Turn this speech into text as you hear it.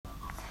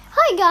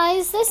Hi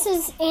guys, this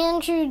is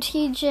Andrew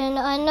Tejan.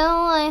 I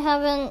know I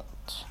haven't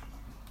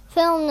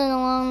filmed in a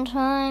long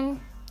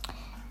time,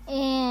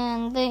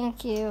 and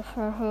thank you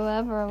for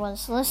whoever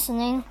was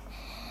listening.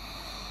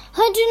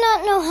 I do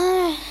not know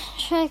how to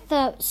check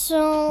that,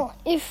 so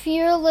if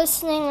you're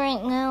listening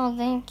right now,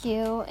 thank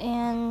you,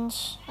 and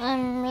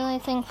I'm really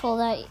thankful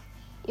that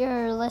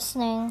you're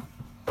listening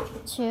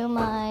to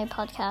my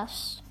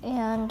podcast,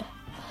 and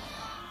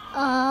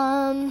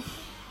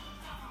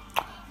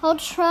I'll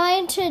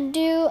try to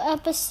do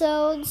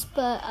episodes,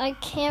 but I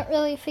can't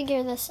really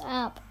figure this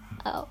app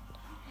out.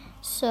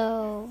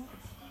 So,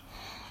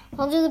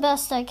 I'll do the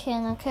best I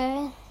can,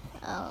 okay?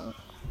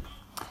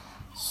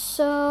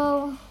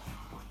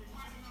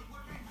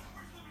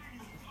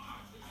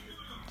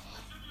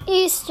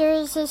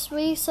 Easter's this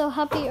week, so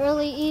happy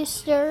early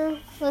Easter,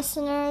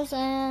 listeners,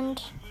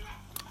 and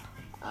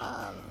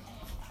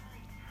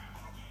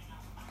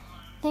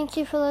thank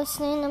you for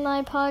listening to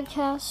my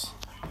podcast.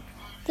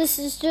 This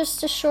is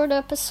just a short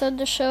episode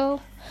to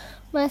show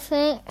my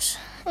thanks,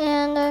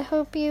 and I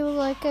hope you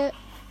like it.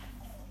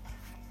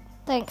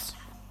 Thanks.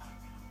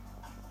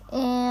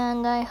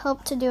 And I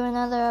hope to do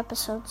another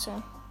episode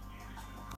soon.